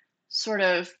sort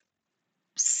of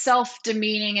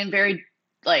self-demeaning and very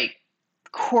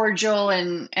cordial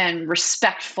and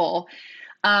respectful.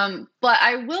 But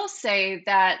I will say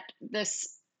that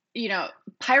this,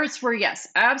 pirates were, yes,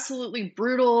 absolutely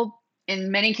brutal, in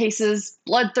many cases,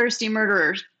 bloodthirsty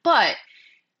murderers, but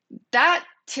that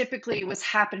typically was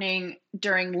happening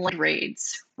during land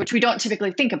raids, which we don't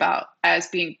typically think about as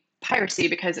being piracy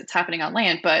because it's happening on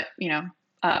land. But,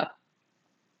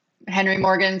 Henry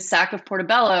Morgan's sack of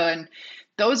Portobello, and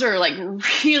those are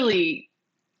really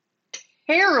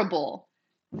terrible,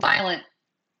 violent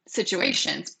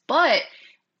situations. But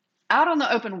out on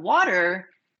the open water,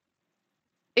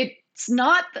 it's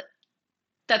not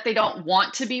that they don't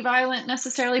want to be violent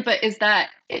necessarily, but is that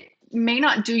it may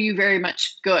not do you very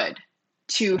much good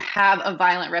to have a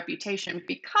violent reputation,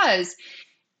 because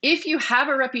if you have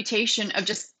a reputation of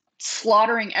just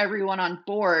slaughtering everyone on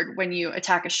board when you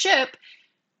attack a ship,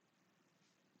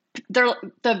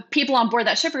 the people on board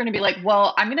that ship are going to be like,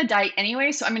 well, I'm going to die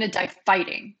anyway, so I'm going to die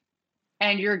fighting.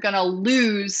 And you're going to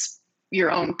lose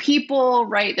your own people,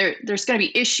 right? There's going to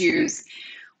be issues.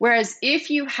 Whereas if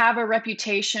you have a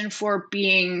reputation for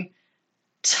being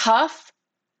tough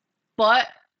but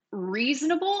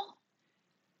reasonable,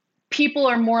 people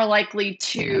are more likely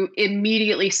to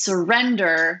immediately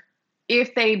surrender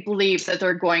if they believe that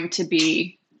they're going to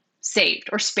be saved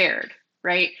or spared,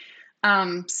 right?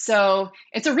 So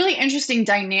it's a really interesting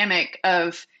dynamic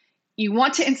of, you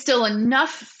want to instill enough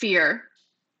fear,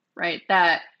 right,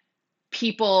 that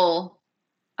people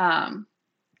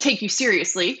take you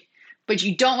seriously, but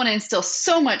you don't want to instill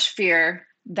so much fear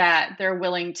that they're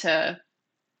willing to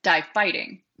die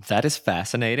fighting. That is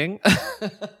fascinating.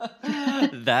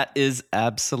 That is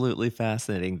absolutely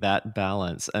fascinating, that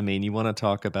balance. I mean, you want to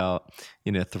talk about,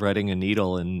 threading a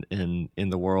needle in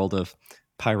the world of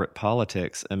pirate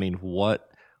politics. I mean,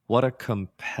 what a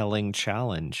compelling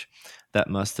challenge that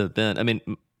must have been. I mean,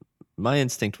 my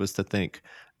instinct was to think,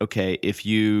 okay, if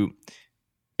you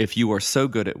are so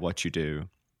good at what you do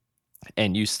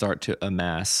and you start to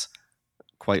amass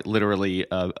quite literally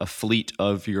a fleet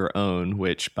of your own,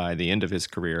 which by the end of his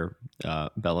career,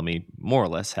 Bellamy more or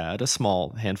less had a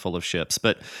small handful of ships.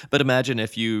 But imagine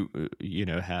if you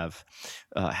have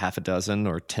half a dozen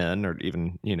or 10 or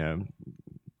even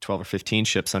 12 or 15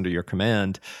 ships under your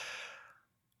command.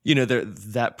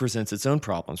 That presents its own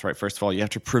problems, right? First of all, you have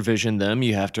to provision them,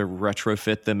 you have to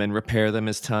retrofit them and repair them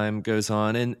as time goes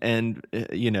on, and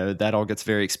that all gets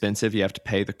very expensive. You have to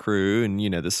pay the crew and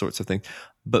this sorts of things.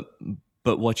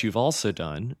 But what you've also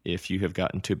done, if you have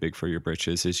gotten too big for your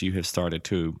britches, is you have started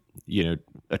to,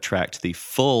 attract the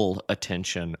full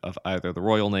attention of either the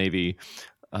Royal Navy,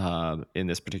 in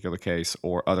this particular case,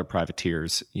 or other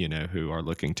privateers, who are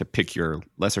looking to pick your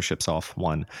lesser ships off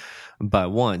one by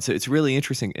one. So it's really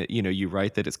interesting. You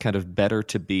write that it's kind of better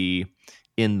to be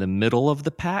in the middle of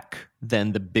the pack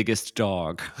than the biggest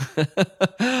dog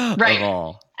right. of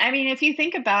all. I mean, if you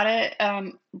think about it,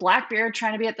 Blackbeard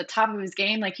trying to be at the top of his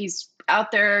game, he's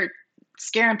out there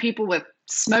scaring people with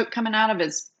smoke coming out of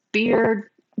his beard.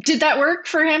 Did that work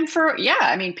for him? Yeah,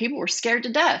 I mean, people were scared to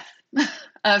death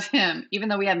of him, even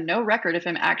though we have no record of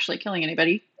him actually killing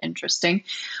anybody. Interesting.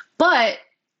 But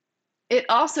it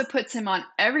also puts him on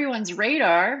everyone's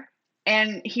radar,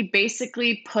 and he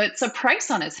basically puts a price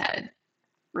on his head,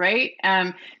 right?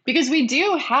 Because we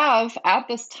do have, at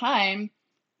this time,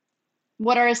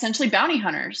 what are essentially bounty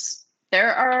hunters.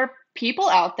 There are people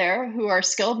out there who are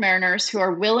skilled mariners who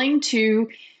are willing to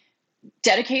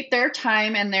dedicate their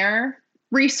time and their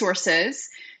resources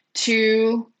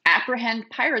to apprehend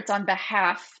pirates on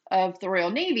behalf of the Royal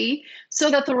Navy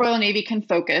so that the Royal Navy can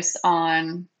focus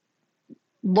on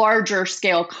larger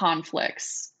scale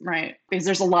conflicts, right? Because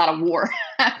there's a lot of war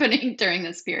happening during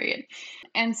this period.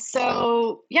 And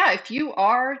so, yeah, if you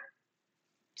are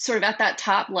sort of at that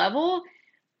top level,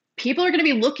 people are going to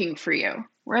be looking for you.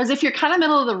 Whereas if you're kind of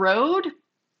middle of the road,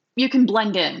 you can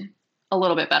blend in a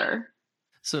little bit better.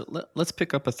 So let's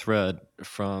pick up a thread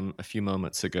from a few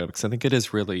moments ago, because I think it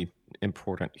is really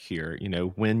important here.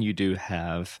 When you do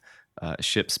have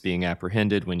ships being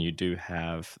apprehended, when you do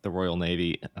have the Royal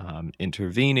Navy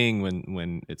intervening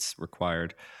when it's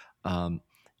required,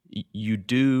 you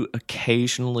do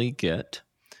occasionally get,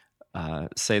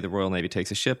 say the Royal Navy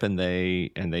takes a ship and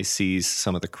they seize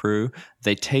some of the crew.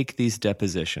 They take these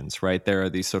depositions, right? There are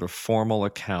these sort of formal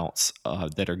accounts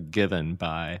that are given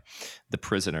by the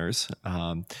prisoners,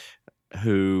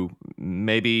 who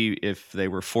maybe if they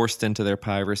were forced into their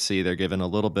piracy, they're given a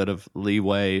little bit of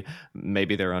leeway.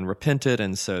 Maybe they're unrepentant,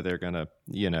 and so they're going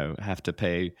to, have to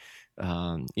pay,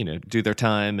 do their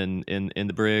time in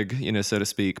the brig, so to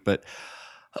speak. But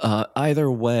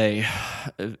either way,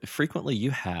 frequently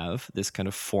you have this kind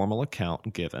of formal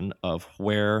account given of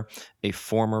where a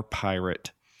former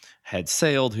pirate had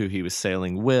sailed, who he was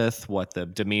sailing with, what the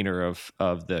demeanor of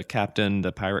the captain,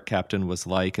 the pirate captain, was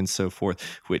like, and so forth,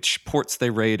 which ports they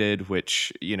raided,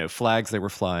 which, flags they were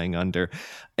flying under.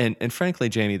 And frankly,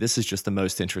 Jamie, this is just the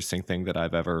most interesting thing that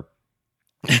I've ever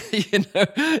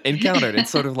encountered.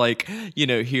 It's sort of like,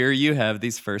 here you have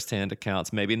these firsthand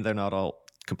accounts. Maybe they're not all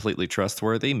completely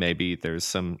trustworthy. Maybe there's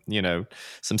some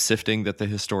sifting that the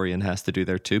historian has to do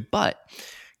there too. But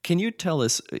can you tell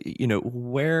us,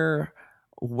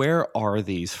 where are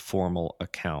these formal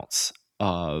accounts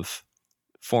of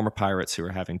former pirates who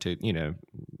are having to,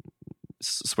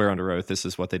 swear under oath this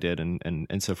is what they did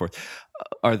and so forth?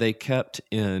 Are they kept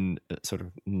in sort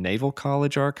of naval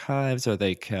college archives? Are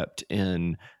they kept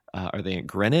in are they in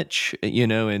Greenwich,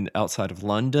 and outside of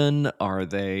London? Are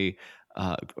they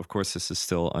of course, this is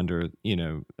still under,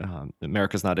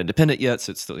 America's not independent yet,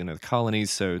 so it's still, the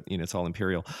colonies, so, it's all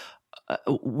imperial.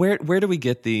 Where do we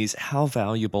get these? How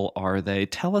valuable are they?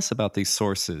 Tell us about these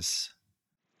sources.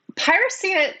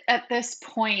 Piracy at this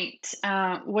point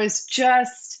was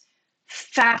just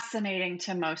fascinating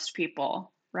to most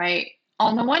people, right?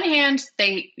 On the one hand,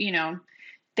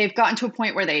 they've gotten to a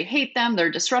point where they hate them. They're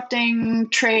disrupting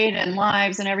trade and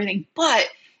lives and everything, but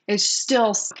it's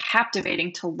still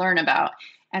captivating to learn about.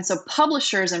 And so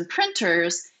publishers and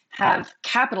printers have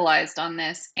capitalized on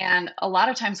this. And a lot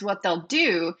of times what they'll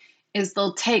do is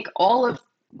they'll take all of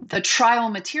the trial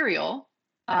material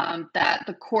that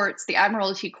the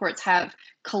admiralty courts have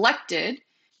collected,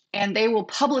 and they will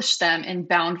publish them in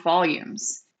bound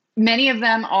volumes. Many of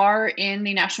them are in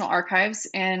the National Archives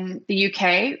in the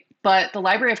UK, but the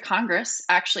Library of Congress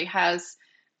actually has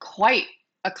quite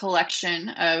a collection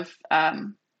of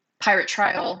pirate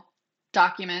trial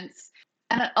documents.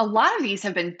 And a lot of these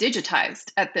have been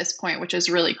digitized at this point, which is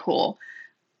really cool.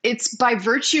 It's by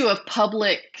virtue of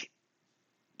public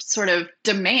sort of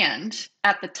demand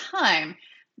at the time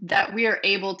that we are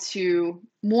able to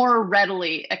more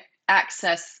readily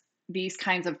access these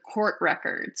kinds of court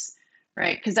records,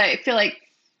 right? Because I feel like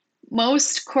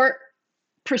most court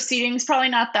proceedings probably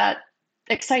not that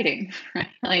exciting, right?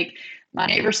 Like, my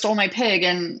neighbor stole my pig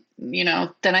and,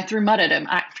 then I threw mud at him.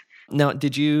 Now,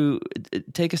 did you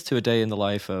take us to a day in the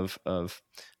life of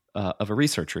a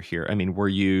researcher here? I mean, were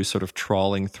you sort of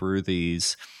trawling through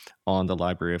these on the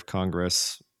Library of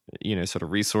Congress, sort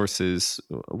of resources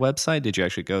website? Did you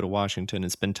actually go to Washington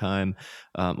and spend time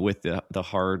with the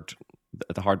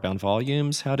hardbound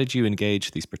volumes? How did you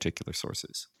engage these particular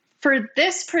sources? For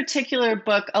this particular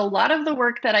book, a lot of the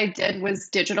work that I did was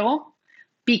digital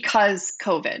because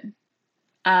COVID.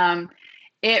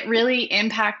 It really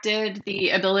impacted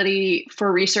the ability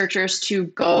for researchers to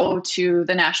go to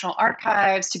the National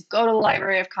Archives, to go to the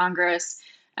Library of Congress.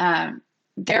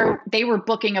 They were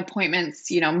booking appointments,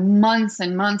 months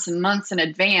and months and months in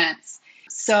advance.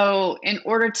 So in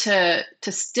order to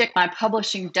stick my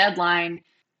publishing deadline,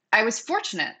 I was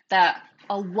fortunate that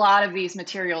a lot of these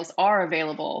materials are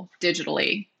available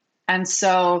digitally. And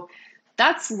so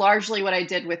that's largely what I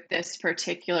did with this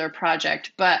particular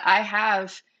project. But I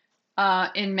have,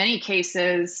 in many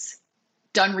cases,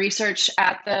 done research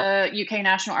at the UK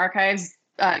National Archives,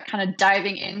 kind of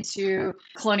diving into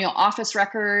colonial office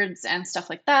records and stuff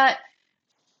like that.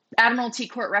 Admiralty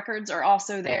court records are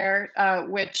also there,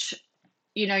 which,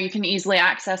 you can easily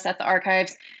access at the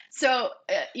archives. So,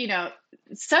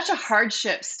 such a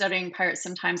hardship studying pirates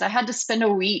sometimes. I had to spend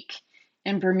a week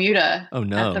in Bermuda Oh,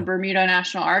 no. at the Bermuda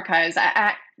National Archives.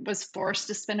 I was forced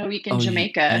to spend a week in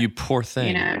Jamaica. You poor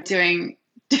thing. Doing,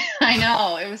 I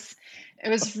know, it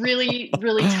was really,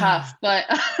 really tough, but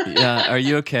yeah. Are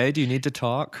you okay? Do you need to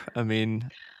talk? I mean,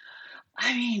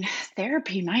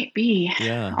 therapy might be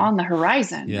on the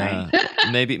horizon, right?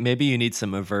 maybe you need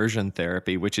some aversion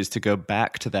therapy, which is to go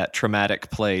back to that traumatic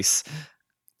place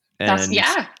and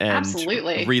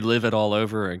absolutely relive it all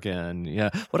over again.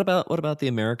 Yeah. What about the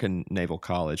American Naval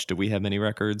College? Do we have any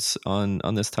records on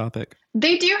this topic?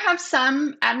 They do have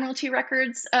some Admiralty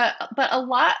records, but a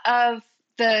lot of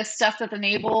the stuff that the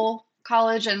Naval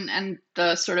College and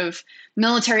the sort of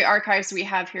military archives we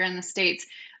have here in the States,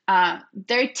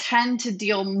 they tend to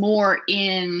deal more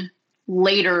in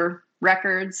later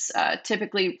records,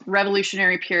 typically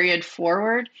Revolutionary period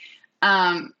forward,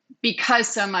 because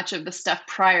so much of the stuff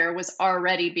prior was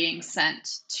already being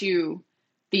sent to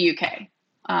the UK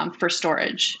for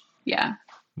storage. Yeah.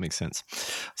 Makes sense.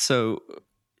 So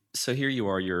here you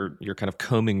are, you're kind of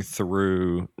combing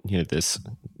through, this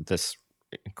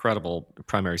incredible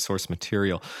primary source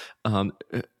material.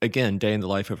 Again, day in the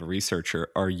life of a researcher,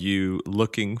 are you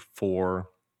looking for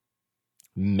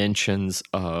mentions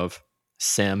of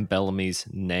Sam Bellamy's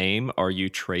name? Are you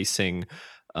tracing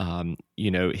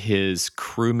his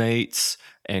crewmates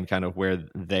and kind of where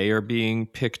they are being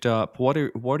picked up? What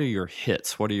are your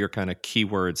hits? What are your kind of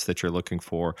keywords that you're looking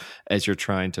for as you're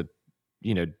trying to,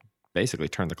 basically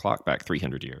turn the clock back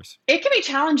 300 years? It can be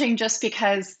challenging just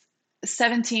because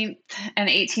 17th and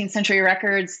 18th century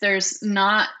records, there's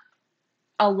not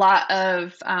a lot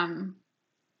of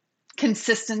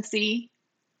consistency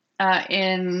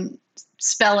in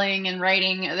spelling and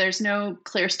writing. There's no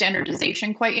clear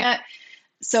standardization quite yet.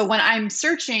 So when I'm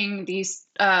searching these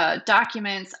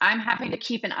documents, I'm having to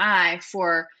keep an eye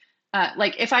for,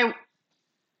 if I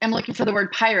am looking for the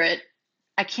word pirate,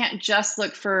 I can't just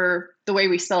look for the way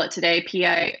we spell it today,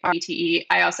 P-I-R-E-T-E.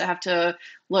 I also have to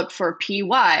look for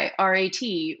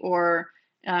P-Y-R-A-T or,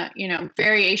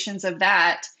 variations of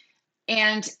that.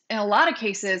 And in a lot of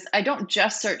cases, I don't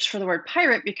just search for the word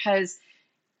pirate, because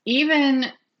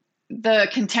even the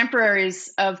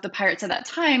contemporaries of the pirates at that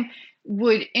time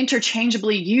would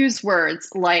interchangeably use words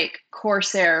like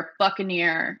corsair,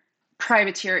 buccaneer,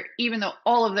 privateer, even though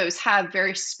all of those have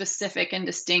very specific and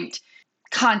distinct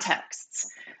contexts.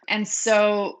 And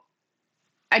so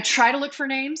I try to look for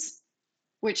names,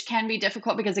 which can be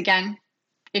difficult because, again,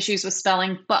 issues with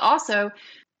spelling, but also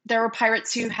there were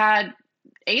pirates who had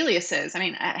aliases.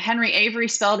 Henry Avery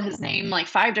spelled his name like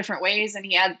 5 different ways, and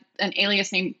he had an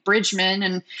alias named Bridgman.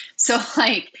 And so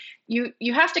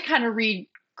you have to kind of read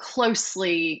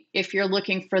closely if you're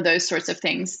looking for those sorts of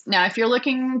things. Now, if you're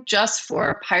looking just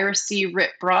for piracy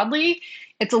writ broadly,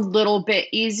 it's a little bit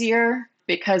easier,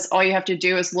 because all you have to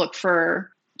do is look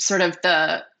for sort of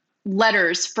the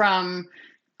letters from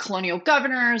colonial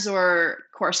governors or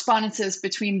correspondences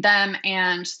between them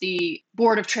and the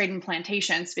Board of Trade and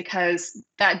Plantations, because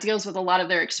that deals with a lot of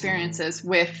their experiences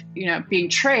with, being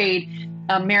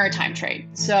maritime trade.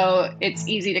 So it's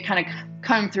easy to kind of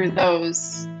comb through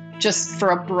those just for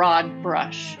a broad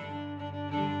brush.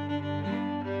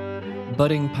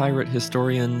 Budding pirate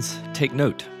historians, take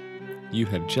note. You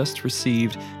have just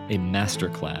received a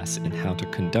masterclass in how to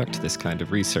conduct this kind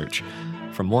of research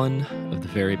from one of the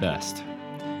very best.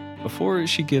 Before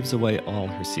she gives away all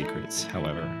her secrets,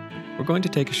 however, we're going to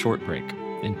take a short break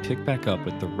and pick back up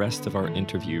with the rest of our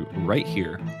interview right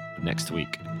here next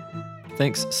week.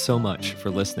 Thanks so much for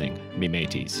listening, me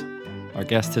mateys. Our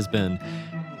guest has been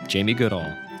Jamie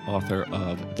Goodall, author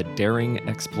of The Daring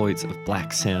Exploits of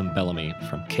Black Sam Bellamy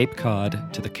from Cape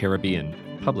Cod to the Caribbean,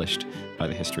 published by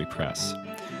the History Press.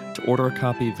 To order a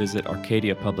copy, visit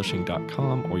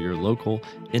arcadiapublishing.com or your local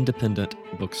independent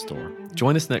bookstore.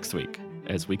 Join us next week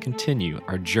as we continue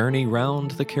our journey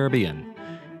round the Caribbean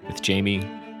with Jamie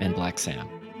and Black Sam.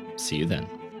 See you then.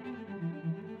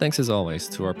 Thanks as always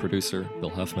to our producer, Bill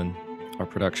Huffman, our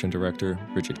production director,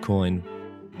 Bridget Coyne,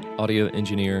 audio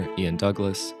engineer, Ian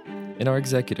Douglas, and our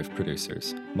executive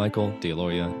producers, Michael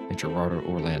D'Aloia and Gerardo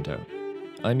Orlando.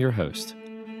 I'm your host,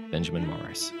 Benjamin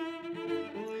Morris.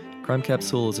 Crime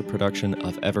Capsule is a production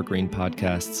of Evergreen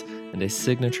Podcasts and a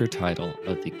signature title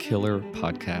of the Killer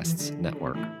Podcasts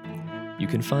Network. You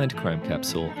can find Crime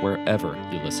Capsule wherever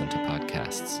you listen to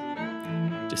podcasts.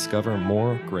 Discover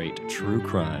more great true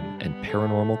crime and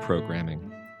paranormal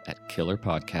programming at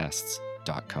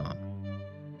killerpodcasts.com.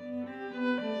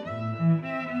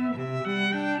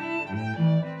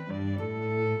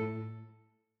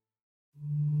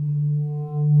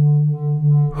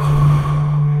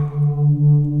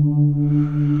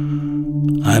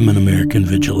 I'm an American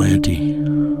vigilante.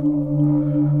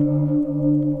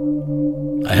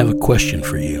 I have a question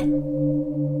for you.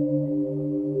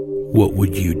 What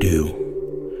would you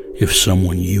do if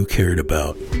someone you cared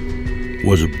about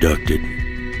was abducted,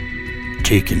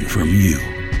 taken from you?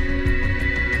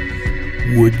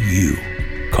 Would you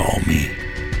call me?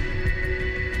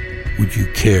 Would you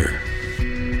care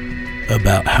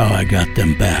about how I got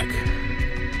them back?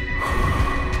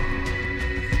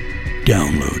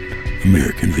 Download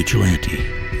American Vigilante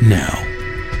now.